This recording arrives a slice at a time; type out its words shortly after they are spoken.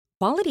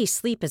Quality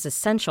sleep is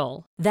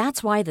essential.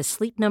 That's why the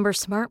Sleep Number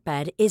Smart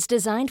Bed is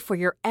designed for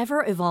your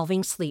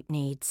ever-evolving sleep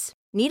needs.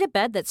 Need a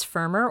bed that's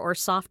firmer or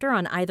softer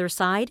on either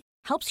side?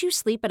 Helps you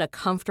sleep at a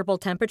comfortable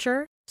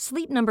temperature?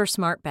 Sleep Number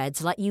Smart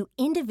Beds let you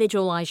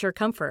individualize your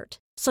comfort,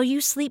 so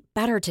you sleep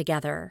better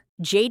together.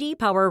 J.D.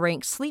 Power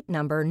ranks Sleep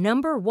Number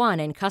number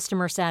one in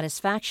customer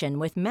satisfaction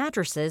with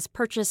mattresses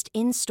purchased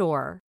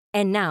in-store.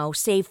 And now,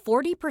 save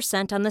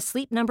 40% on the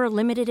Sleep Number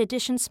Limited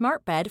Edition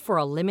Smart Bed for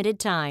a limited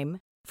time.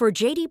 For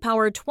J.D.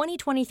 Power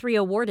 2023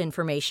 award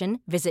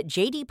information, visit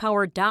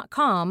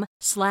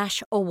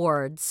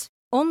jdpower.com/awards.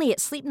 Only at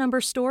Sleep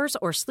Number stores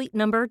or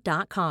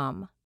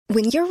sleepnumber.com.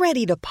 When you're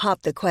ready to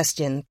pop the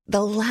question,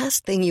 the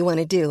last thing you want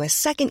to do is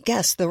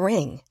second-guess the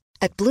ring.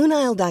 At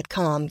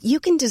BlueNile.com, you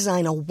can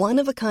design a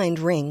one-of-a-kind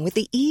ring with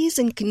the ease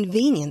and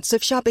convenience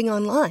of shopping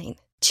online.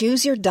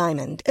 Choose your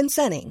diamond and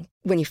setting.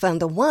 When you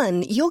find the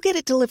one, you'll get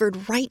it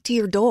delivered right to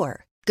your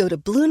door. Go to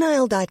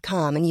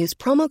BlueNile.com and use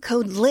promo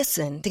code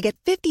LISTEN to get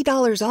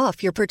 $50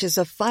 off your purchase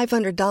of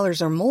 $500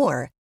 or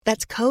more.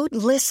 That's code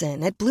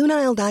LISTEN at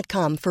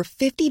BlueNile.com for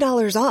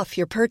 $50 off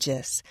your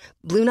purchase.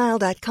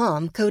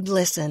 BlueNile.com, code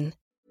LISTEN.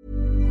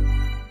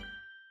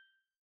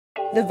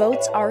 The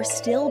votes are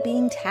still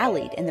being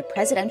tallied in the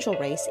presidential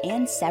race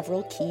and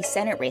several key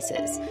Senate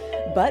races.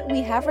 But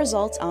we have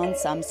results on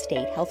some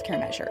state healthcare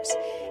measures.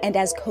 And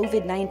as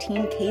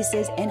COVID-19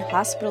 cases and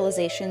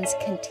hospitalizations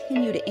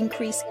continue to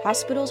increase,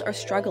 hospitals are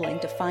struggling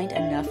to find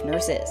enough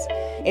nurses.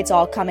 It's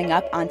all coming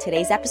up on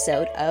today's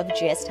episode of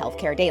GIST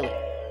Healthcare Daily.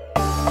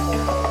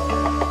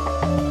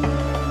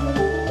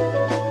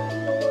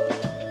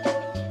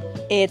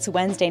 It's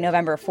Wednesday,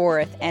 November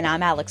 4th, and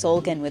I'm Alex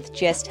Olgin with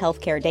GIST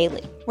Healthcare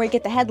Daily, where you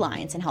get the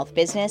headlines in health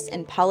business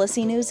and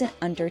policy news in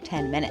under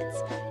 10 minutes.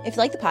 If you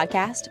like the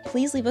podcast,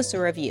 please leave us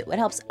a review. It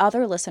helps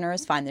other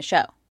listeners find the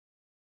show.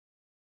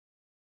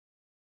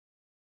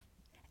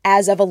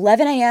 As of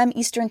 11 a.m.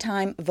 Eastern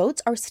Time,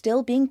 votes are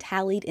still being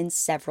tallied in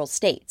several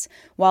states.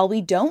 While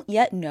we don't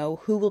yet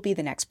know who will be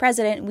the next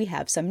president, we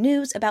have some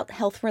news about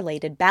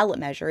health-related ballot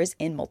measures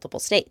in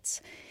multiple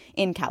states.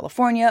 In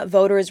California,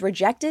 voters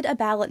rejected a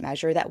ballot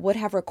measure that would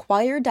have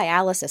required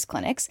dialysis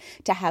clinics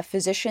to have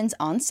physicians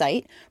on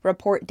site,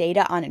 report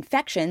data on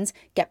infections,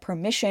 get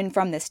permission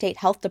from the state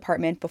health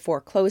department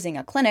before closing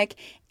a clinic,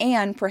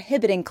 and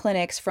prohibiting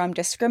clinics from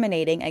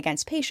discriminating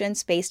against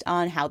patients based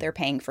on how they're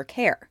paying for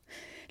care.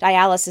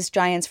 Dialysis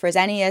giants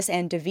Fresenius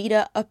and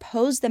DaVita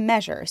opposed the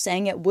measure,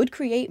 saying it would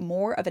create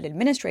more of an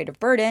administrative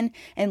burden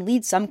and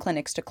lead some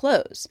clinics to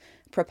close.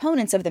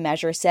 Proponents of the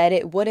measure said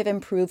it would have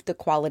improved the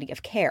quality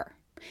of care.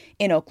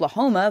 In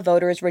Oklahoma,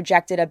 voters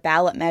rejected a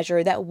ballot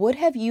measure that would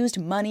have used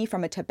money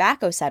from a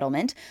tobacco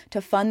settlement to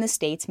fund the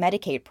state's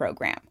Medicaid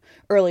program.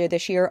 Earlier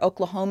this year,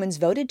 Oklahomans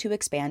voted to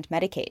expand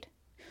Medicaid.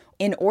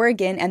 In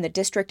Oregon and the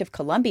District of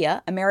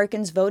Columbia,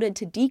 Americans voted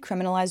to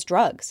decriminalize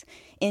drugs.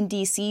 In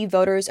D.C.,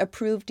 voters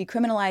approved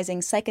decriminalizing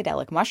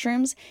psychedelic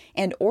mushrooms,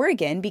 and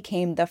Oregon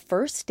became the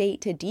first state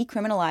to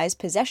decriminalize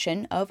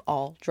possession of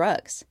all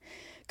drugs.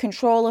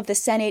 Control of the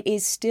Senate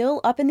is still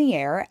up in the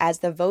air as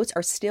the votes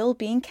are still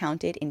being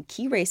counted in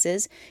key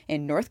races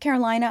in North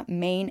Carolina,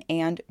 Maine,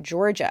 and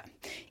Georgia.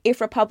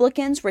 If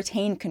Republicans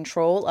retain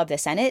control of the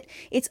Senate,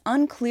 it's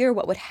unclear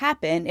what would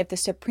happen if the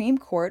Supreme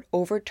Court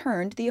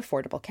overturned the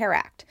Affordable Care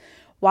Act.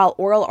 While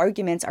oral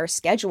arguments are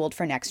scheduled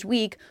for next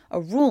week,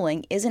 a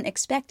ruling isn't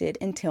expected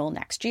until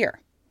next year.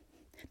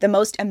 The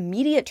most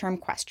immediate term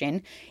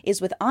question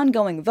is, with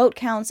ongoing vote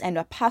counts and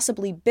a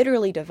possibly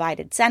bitterly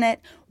divided Senate,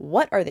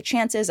 what are the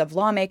chances of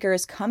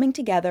lawmakers coming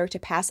together to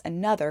pass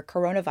another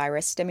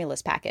coronavirus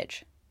stimulus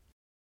package?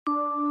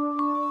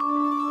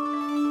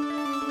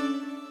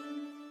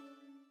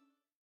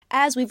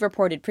 As we've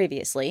reported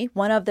previously,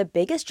 one of the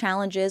biggest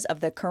challenges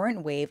of the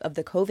current wave of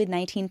the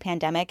COVID-19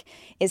 pandemic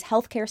is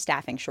healthcare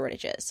staffing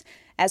shortages.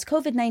 As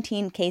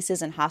COVID-19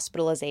 cases and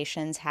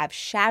hospitalizations have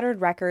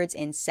shattered records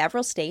in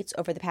several states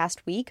over the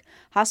past week,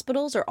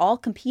 hospitals are all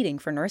competing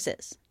for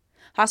nurses.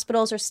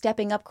 Hospitals are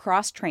stepping up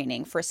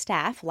cross-training for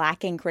staff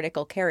lacking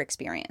critical care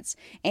experience,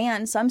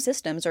 and some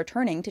systems are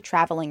turning to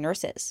traveling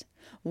nurses.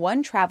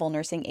 One travel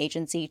nursing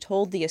agency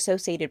told the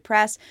Associated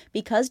Press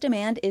because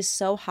demand is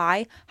so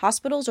high,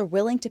 hospitals are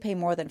willing to pay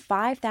more than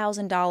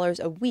 $5,000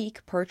 a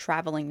week per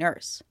traveling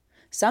nurse.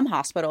 Some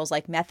hospitals,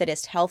 like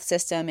Methodist Health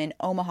System in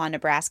Omaha,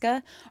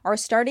 Nebraska, are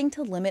starting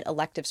to limit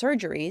elective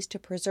surgeries to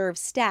preserve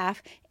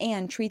staff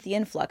and treat the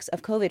influx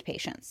of COVID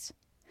patients.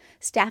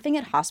 Staffing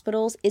at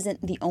hospitals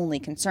isn't the only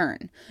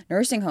concern.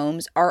 Nursing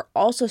homes are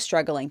also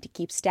struggling to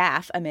keep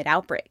staff amid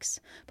outbreaks.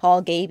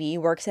 Paul Gaby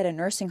works at a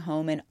nursing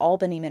home in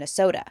Albany,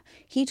 Minnesota.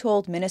 He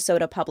told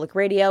Minnesota Public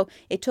Radio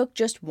it took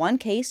just one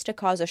case to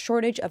cause a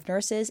shortage of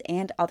nurses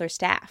and other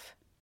staff.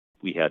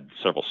 We had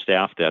several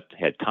staff that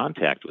had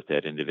contact with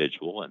that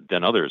individual, and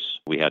then others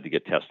we had to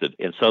get tested.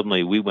 And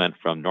suddenly we went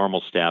from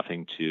normal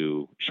staffing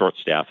to short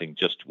staffing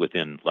just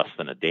within less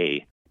than a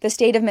day. The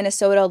state of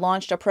Minnesota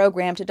launched a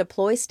program to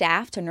deploy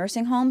staff to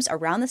nursing homes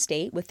around the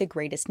state with the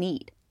greatest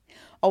need.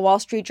 A Wall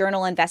Street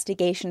Journal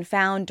investigation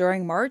found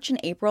during March and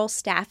April,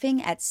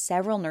 staffing at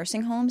several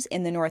nursing homes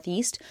in the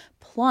Northeast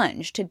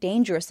plunged to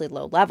dangerously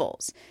low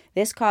levels.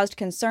 This caused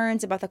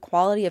concerns about the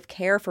quality of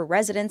care for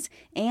residents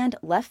and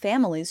left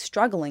families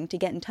struggling to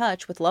get in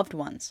touch with loved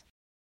ones.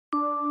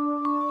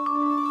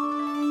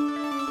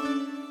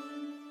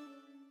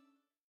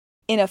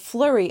 In a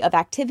flurry of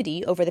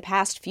activity over the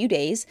past few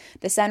days,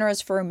 the Centers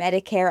for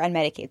Medicare and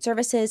Medicaid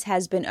Services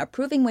has been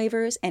approving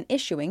waivers and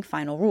issuing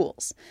final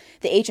rules.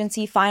 The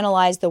agency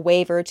finalized the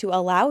waiver to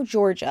allow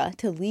Georgia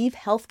to leave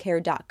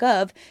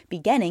healthcare.gov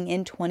beginning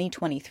in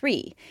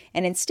 2023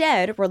 and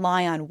instead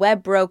rely on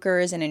web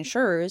brokers and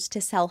insurers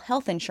to sell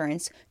health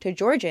insurance to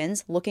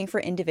Georgians looking for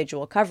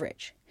individual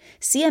coverage.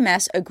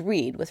 CMS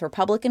agreed with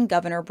Republican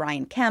Governor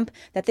Brian Kemp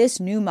that this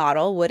new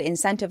model would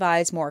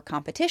incentivize more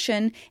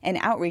competition and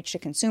outreach to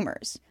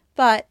consumers.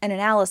 But an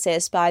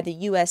analysis by the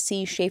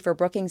USC Schaefer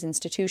Brookings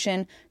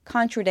Institution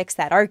contradicts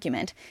that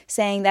argument,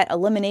 saying that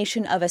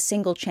elimination of a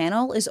single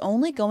channel is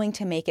only going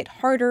to make it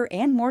harder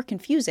and more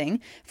confusing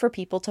for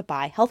people to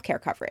buy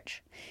healthcare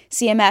coverage.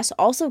 CMS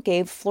also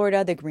gave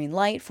Florida the green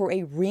light for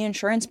a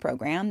reinsurance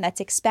program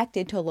that's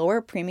expected to lower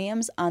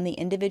premiums on the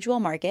individual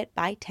market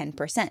by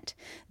 10%.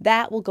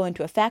 That will go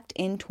into effect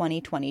in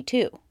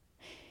 2022.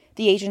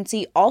 The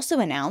agency also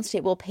announced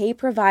it will pay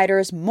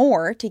providers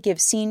more to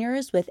give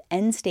seniors with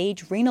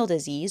end-stage renal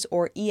disease,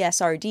 or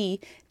ESRD,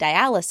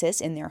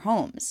 dialysis in their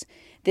homes.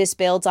 This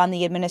builds on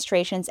the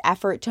administration's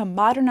effort to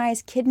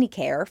modernize kidney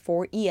care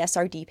for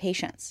ESRD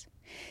patients.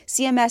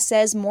 CMS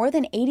says more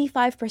than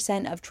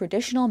 85% of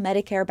traditional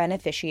Medicare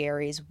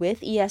beneficiaries with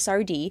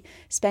ESRD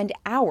spend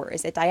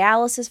hours at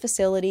dialysis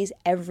facilities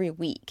every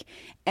week,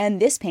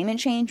 and this payment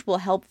change will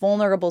help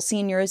vulnerable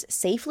seniors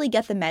safely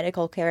get the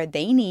medical care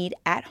they need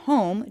at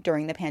home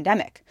during the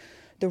pandemic.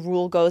 The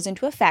rule goes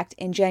into effect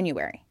in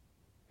January.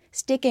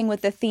 Sticking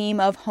with the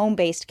theme of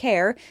home-based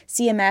care,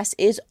 CMS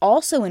is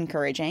also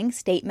encouraging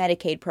state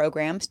Medicaid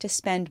programs to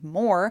spend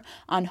more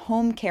on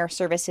home care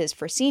services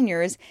for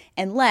seniors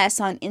and less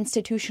on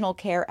institutional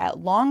care at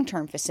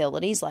long-term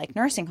facilities like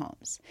nursing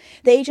homes.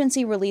 The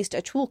agency released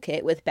a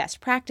toolkit with best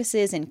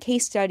practices and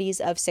case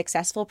studies of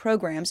successful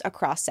programs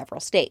across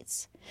several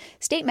states.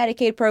 State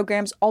Medicaid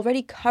programs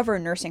already cover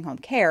nursing home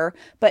care,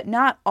 but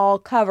not all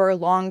cover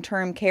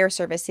long-term care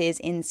services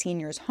in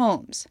seniors'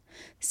 homes.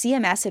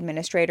 CMS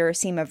Administrator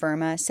Seema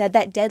Verma said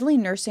that deadly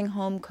nursing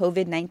home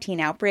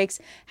COVID-19 outbreaks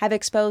have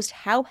exposed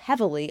how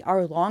heavily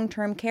our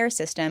long-term care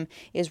system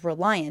is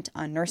reliant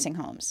on nursing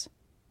homes.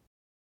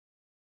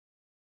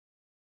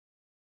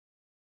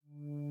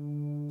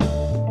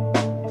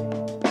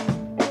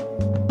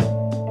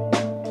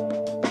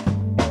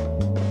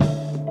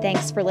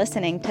 Thanks for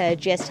listening to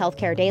GIST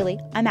Healthcare Daily.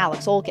 I'm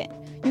Alex Olgin.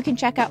 You can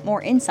check out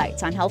more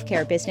insights on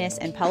healthcare business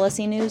and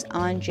policy news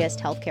on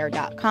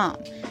gisthealthcare.com.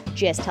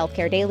 GIST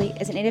Healthcare Daily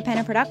is an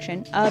independent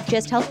production of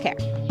GIST Healthcare.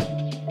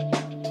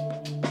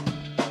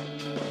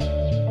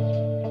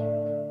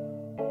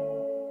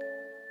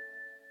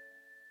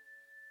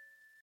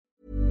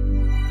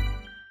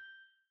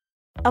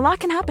 A lot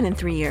can happen in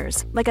 3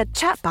 years, like a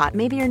chatbot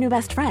may be your new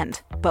best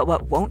friend. But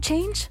what won't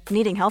change?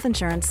 Needing health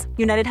insurance.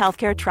 United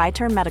Healthcare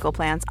Tri-Term Medical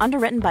Plans,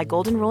 underwritten by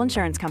Golden Rule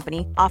Insurance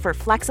Company, offer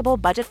flexible,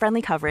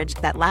 budget-friendly coverage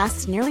that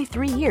lasts nearly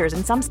 3 years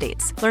in some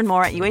states. Learn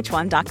more at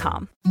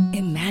UH1.com.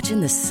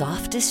 Imagine the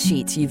softest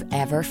sheets you've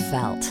ever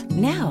felt.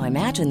 Now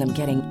imagine them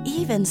getting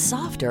even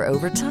softer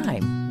over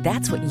time.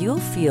 That's what you'll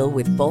feel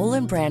with Boll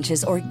 &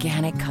 Branch's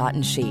organic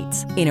cotton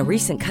sheets. In a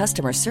recent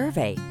customer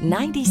survey,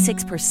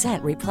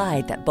 96%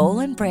 replied that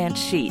Boll & Branch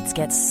sheets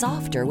get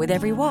softer with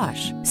every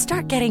wash.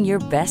 Start getting your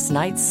best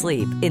night's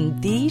sleep in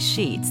these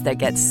sheets that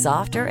get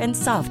softer and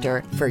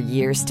softer for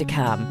years to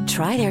come.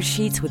 Try their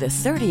sheets with a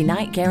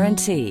 30-night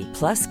guarantee.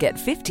 Plus, get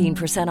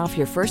 15% off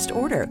your first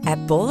order at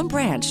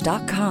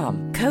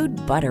bollandbranch.com. Code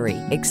BUTTERY.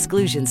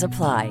 Exclusions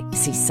apply.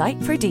 See site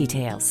for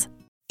details.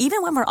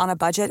 Even when we're on a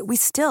budget, we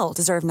still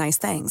deserve nice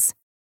things.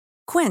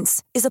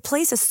 Quince is a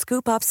place to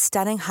scoop up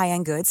stunning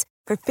high-end goods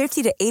for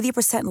 50 to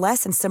 80%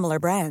 less than similar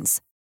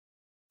brands.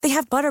 They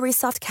have buttery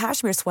soft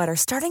cashmere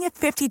sweaters starting at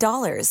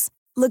 $50,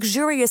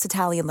 luxurious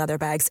Italian leather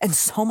bags, and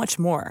so much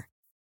more.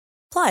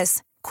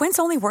 Plus, Quince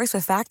only works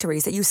with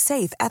factories that use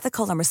safe,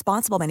 ethical, and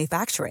responsible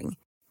manufacturing.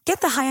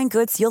 Get the high-end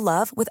goods you'll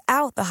love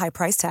without the high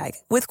price tag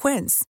with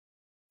Quince.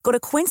 Go to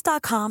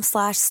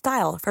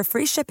quince.com/style for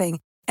free shipping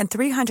and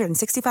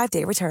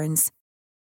 365-day returns.